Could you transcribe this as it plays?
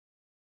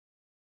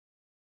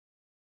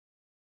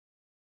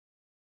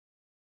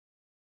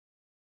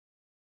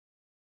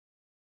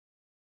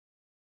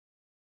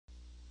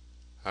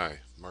Hi,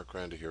 Mark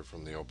Randa here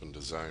from the Open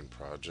Design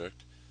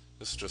Project.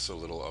 This is just a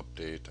little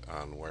update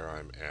on where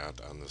I'm at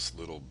on this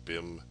little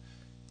BIM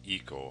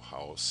eco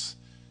house.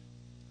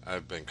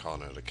 I've been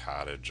calling it a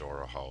cottage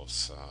or a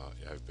house.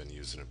 I've been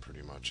using it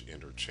pretty much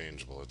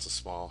interchangeable. It's a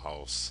small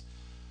house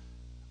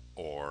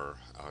or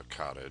a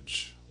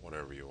cottage,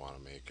 whatever you want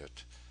to make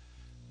it.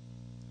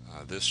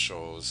 This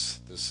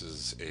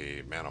is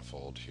a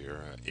manifold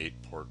here, an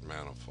 8-port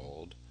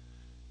manifold.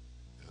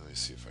 Let me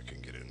see if I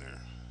can get in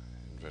there.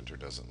 Inventor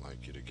doesn't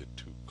like you to get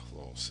too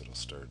close.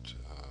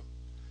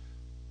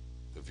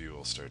 The view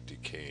will start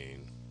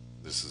decaying.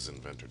 This is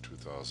Inventor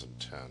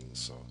 2010,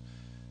 so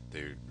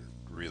they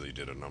really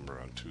did a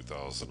number on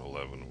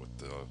 2011 with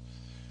the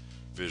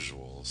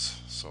visuals,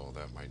 so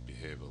that might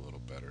behave a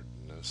little better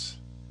than this.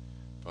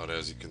 But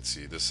as you can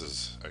see,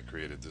 I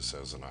created this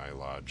as an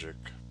iLogic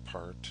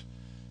part,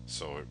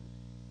 so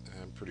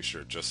I'm pretty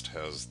sure it just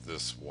has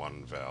this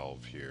one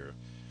valve here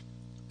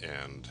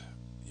and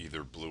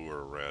either blue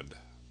or red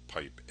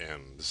pipe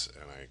ends,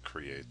 and I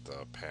create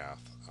the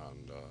path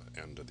on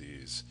the end of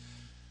these.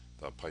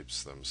 The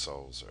pipes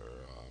themselves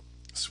are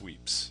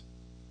sweeps.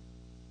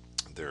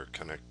 They're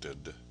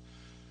connected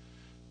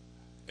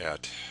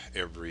at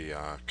every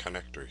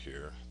connector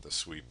here. The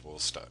sweep will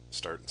start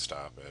and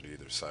stop at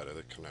either side of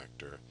the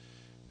connector,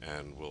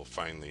 and will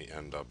finally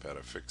end up at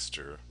a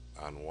fixture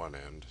on one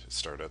end,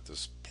 start at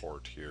this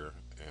port here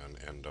and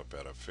end up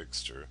at a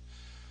fixture.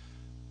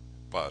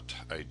 But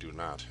I do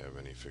not have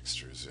any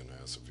fixtures in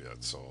as of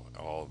yet, so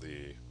let's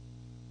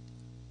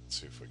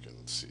see if we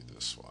can see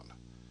this one.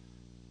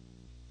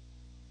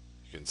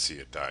 You can see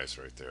it dies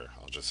right there.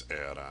 I'll just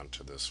add on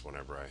to this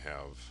whenever I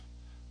have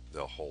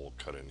the hole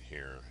cut in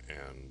here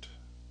and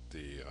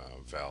the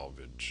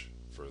valvage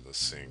for the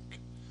sink.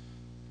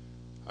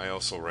 I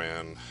also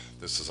ran,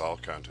 this is all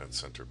content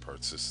center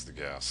parts, this is the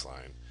gas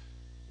line.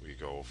 We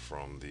go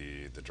from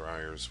the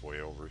dryers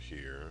way over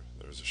here,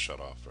 there's a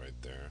shutoff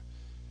right there,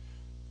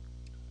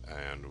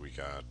 and we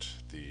got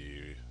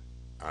the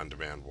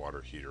on-demand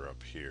water heater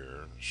up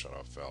here,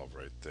 shutoff valve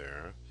right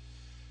there.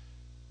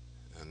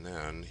 And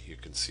then you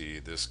can see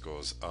this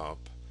goes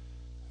up,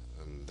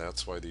 and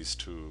that's why these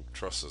two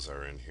trusses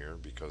are in here,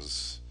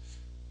 because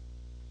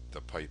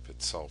the pipe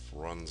itself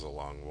runs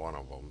along one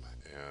of them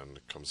and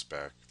comes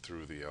back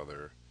through the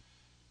other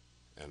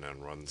and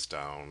then runs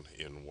down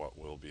in what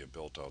will be a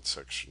built-out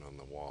section on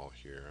the wall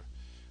here.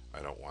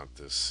 I don't want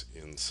this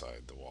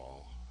inside the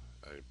wall.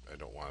 I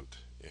don't want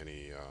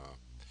any,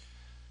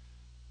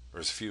 or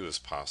as few as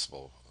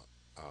possible,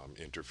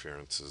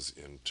 interferences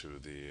into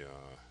the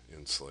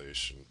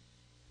insulation.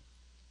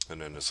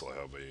 And then this will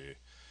have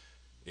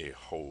a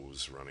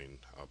hose running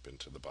up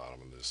into the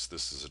bottom of this.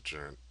 This is a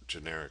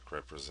generic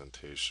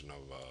representation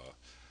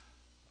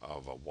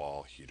of a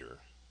wall heater.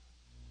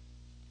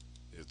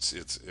 It's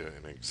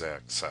an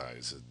exact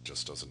size. It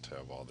just doesn't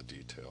have all the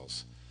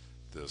details.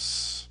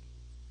 This,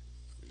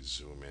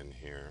 zoom in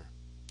here.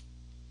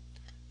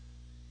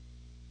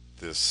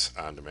 This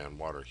on-demand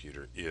water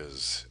heater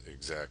is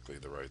exactly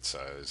the right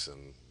size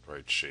and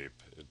right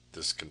shape.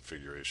 This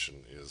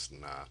configuration is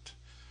not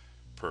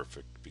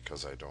perfect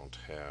because I don't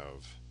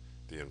have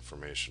the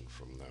information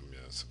from them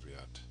as of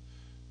yet,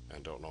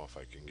 and don't know if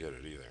I can get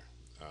it either.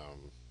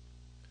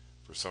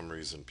 For some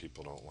reason,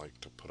 people don't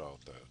like to put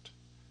out that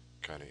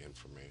kind of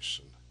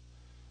information.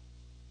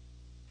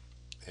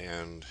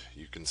 And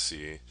you can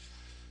see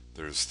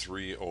there's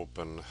three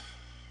open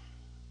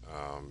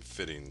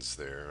fittings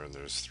there, and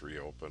there's three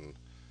open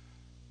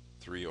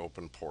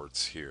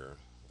ports here.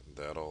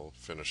 That'll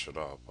finish it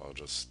up.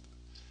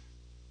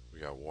 We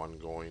got one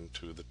going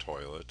to the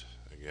toilet.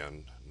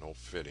 Again, no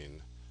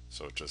fitting,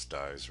 so it just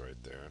dies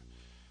right there.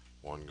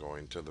 One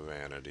going to the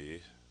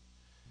vanity,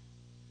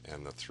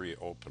 and the three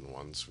open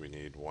ones, we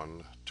need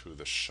one to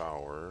the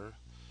shower,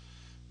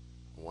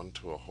 one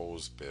to a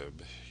hose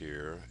bib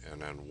here,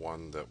 and then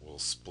one that will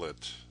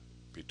split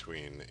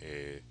between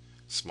a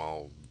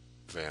small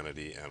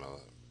vanity and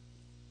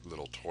a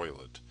little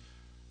toilet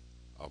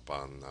up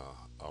on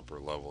the upper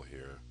level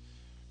here.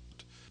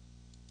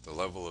 The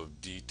level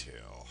of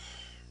detail,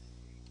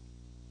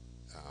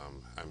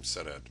 I'm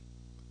set at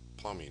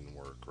plumbing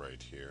work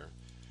right here,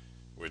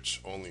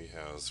 which only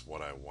has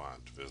what I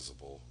want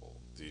visible.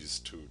 These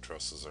two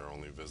trusses are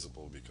only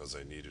visible because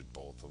I needed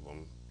both of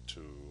them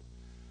to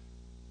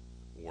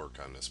work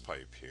on this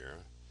pipe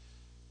here.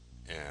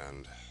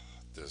 And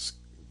this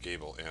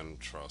gable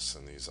end truss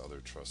and these other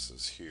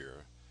trusses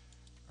here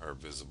are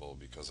visible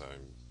because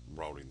I'm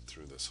routing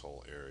through this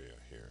whole area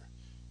here.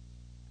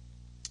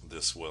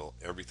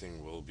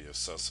 Everything will be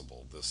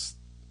accessible. This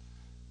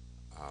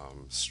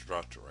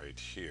strut right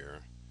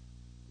here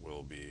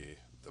will be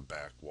the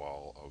back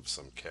wall of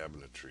some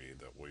cabinetry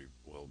that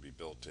will be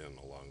built in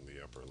along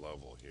the upper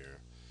level here,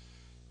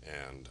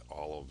 and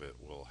all of it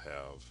will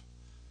have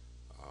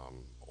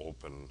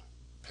open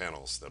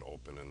panels that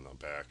open in the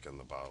back and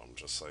the bottom,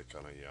 just like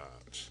on a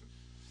yacht.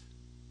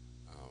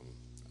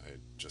 I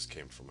just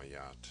came from a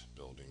yacht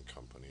building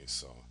company,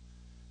 so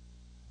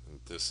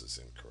this is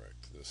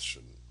incorrect. This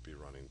shouldn't be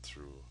running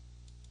through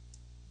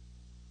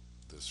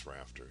this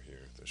rafter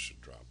here. This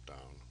should drop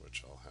down,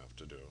 which I'll have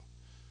to do.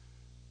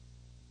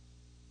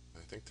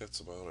 I think that's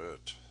about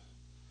it.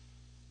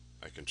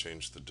 I can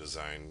change the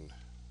design.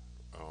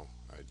 Oh,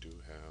 I do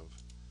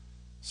have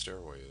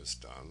stairway is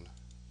done,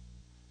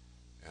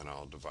 and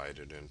I'll divide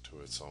it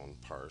into its own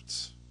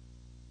parts.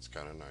 It's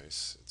kind of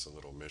nice. It's a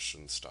little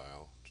mission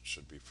style. It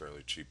should be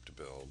fairly cheap to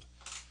build.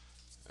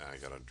 And I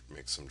gotta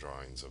make some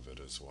drawings of it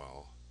as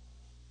well.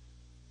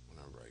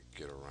 Whenever I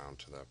get around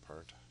to that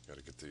part,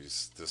 gotta get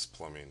this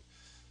plumbing.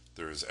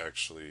 There is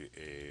actually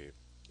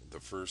the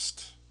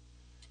first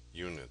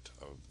unit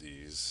of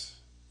these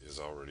is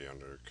already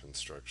under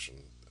construction.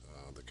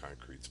 The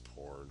concrete's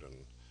poured,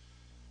 and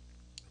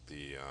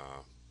the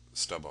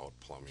stub out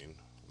plumbing.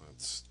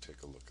 Let's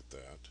take a look at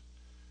that.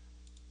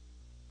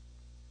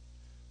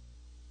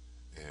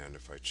 And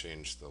if I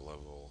change the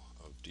level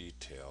of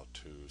detail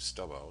to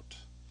stub out,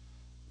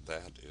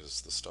 that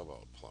is the stub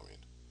out plumbing.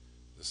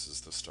 This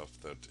is the stuff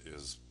that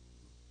is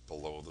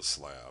below the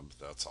slab.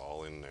 That's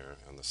all in there,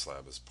 and the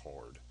slab is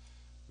poured.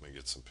 I'm gonna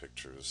get some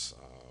pictures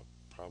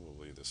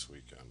probably this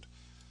weekend.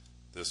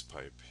 This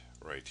pipe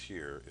right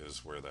here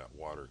is where that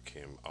water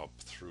came up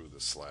through the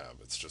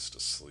slab. It's just a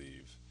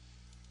sleeve.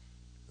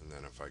 And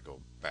then if I go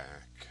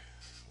back,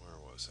 where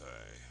was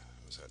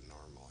I? Was that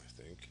normal,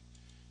 I think?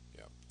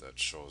 Yep, that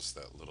shows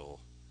that little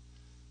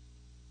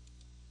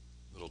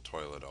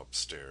toilet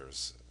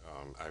upstairs.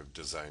 I've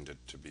designed it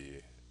to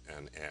be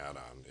an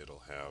add-on. It'll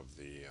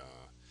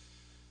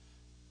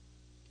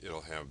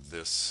have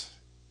this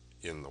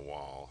in the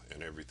wall,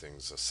 and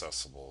everything's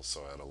accessible,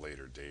 so at a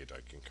later date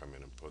I can come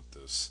in and put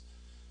this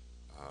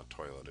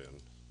toilet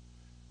in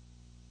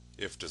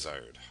if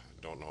desired.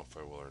 I don't know if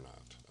I will or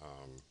not.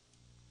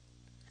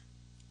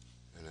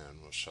 And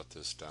then we'll shut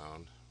this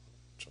down,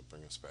 which will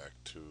bring us back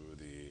to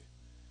the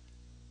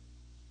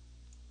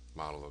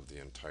model of the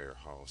entire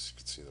house. You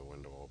can see the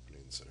window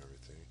openings and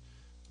everything.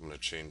 I'm going to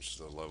change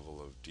the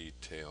level of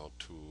detail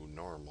to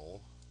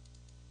normal.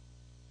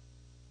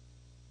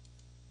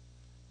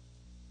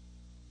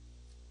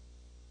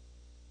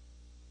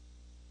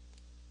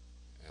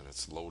 And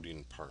it's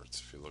loading parts.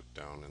 If you look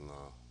down in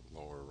the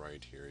lower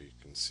right here, you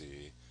can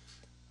see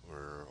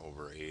we're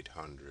over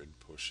 800,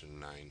 pushing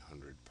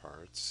 900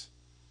 parts.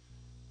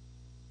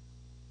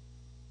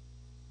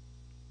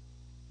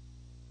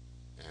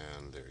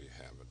 And there you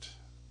have it.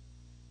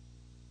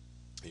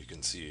 You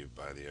can see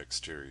by the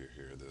exterior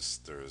here,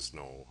 there is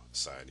no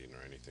siding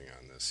or anything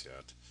on this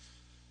yet.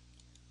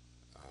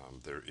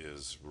 There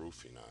is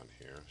roofing on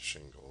here,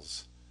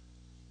 shingles,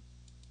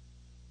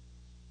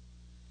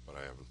 but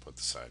I haven't put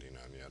the siding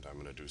on yet. I'm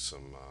going to do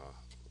some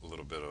a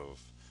little bit of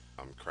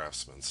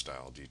craftsman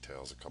style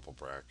details, a couple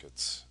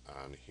brackets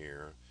on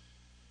here.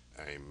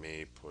 I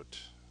may put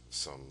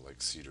some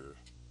like cedar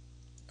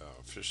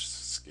fish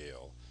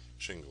scale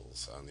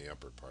shingles on the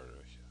upper part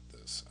of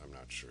this. I'm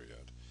not sure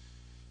yet.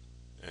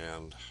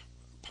 And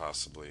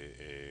possibly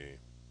a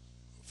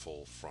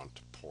full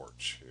front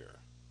porch here.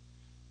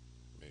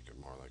 Make it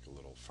more like a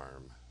little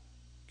farm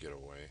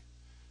getaway.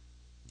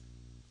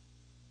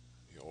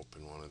 You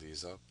open one of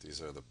these up.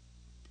 These are the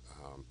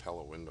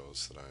Pella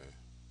windows that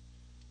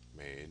I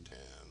made,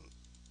 and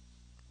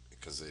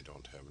because they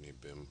don't have any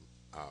BIM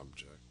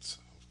objects,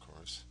 of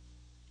course.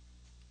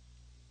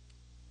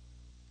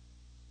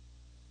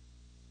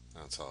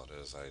 That's all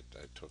it is. I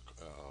took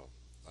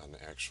an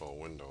actual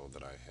window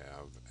that I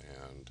have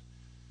and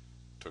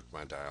took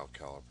my dial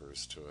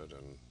calipers to it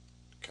and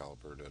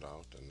calipered it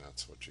out, and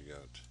that's what you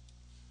get.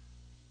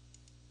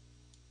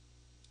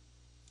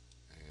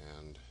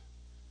 And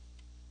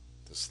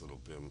this little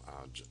BIM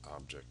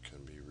object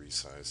can be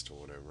resized to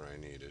whatever I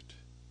need it.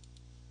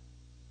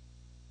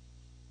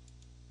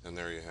 And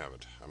there you have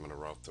it. I'm going to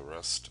route the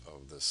rest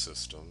of the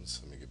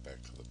systems. Let me get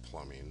back to the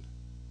plumbing.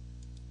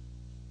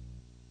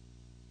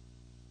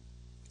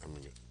 I'm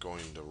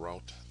going to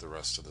route the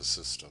rest of the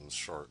systems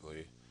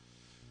shortly.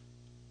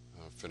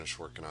 I'll finish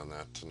working on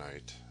that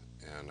tonight,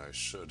 and I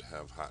should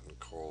have hot and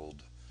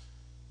cold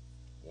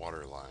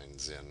water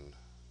lines in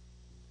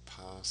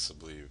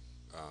possibly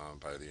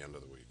by the end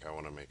of the week. I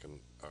want to make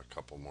a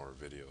couple more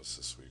videos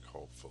this week,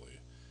 hopefully,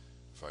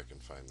 if I can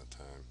find the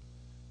time.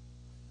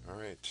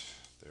 Alright,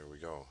 there we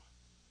go.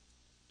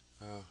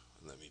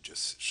 Let me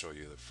just show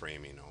you the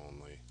framing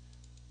only.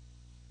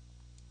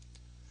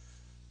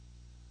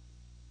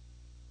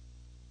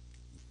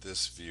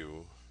 This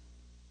view,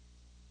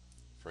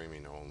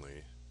 framing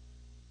only,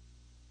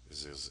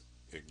 is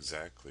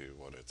exactly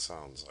what it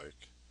sounds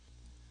like.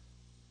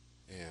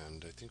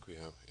 And I think we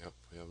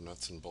have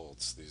nuts and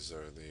bolts. These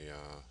are the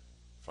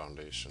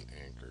foundation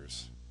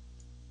anchors.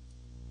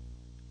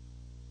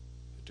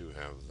 I do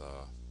have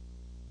the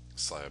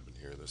slab in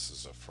here. This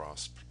is a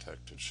frost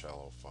protected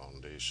shallow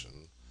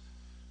foundation,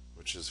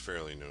 which is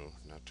fairly new.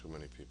 Not too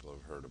many people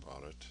have heard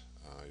about it.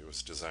 It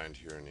was designed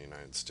here in the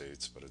United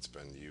States, but it's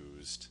been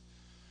used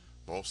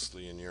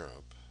mostly in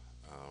Europe,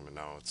 and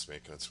now it's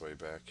making its way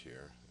back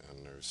here,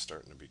 and there's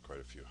starting to be quite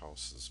a few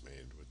houses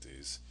made with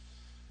these.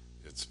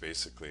 It's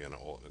basically a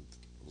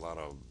lot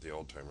of the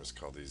old timers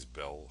call these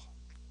bell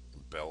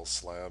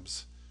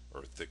slabs,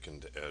 or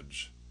thickened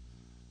edge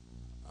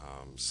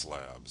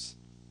slabs.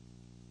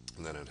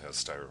 And then it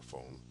has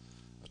styrofoam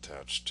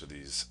attached to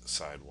these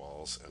side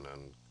walls, and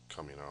then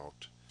coming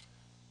out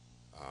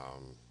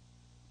um,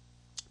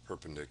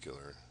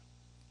 perpendicular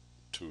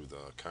to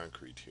the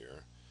concrete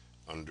here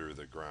under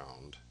the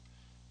ground,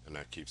 and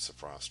that keeps the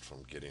frost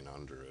from getting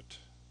under it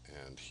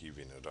and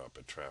heaving it up.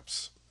 It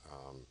traps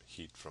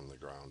heat from the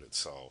ground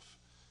itself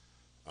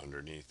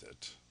underneath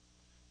it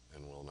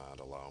and will not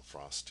allow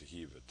frost to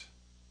heave it.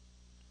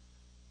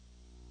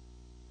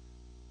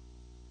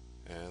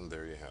 And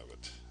there you have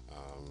it.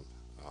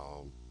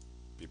 I'll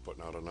be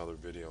putting out another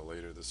video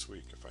later this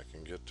week if I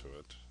can get to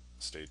it.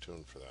 Stay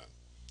tuned for that.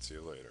 See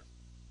you later.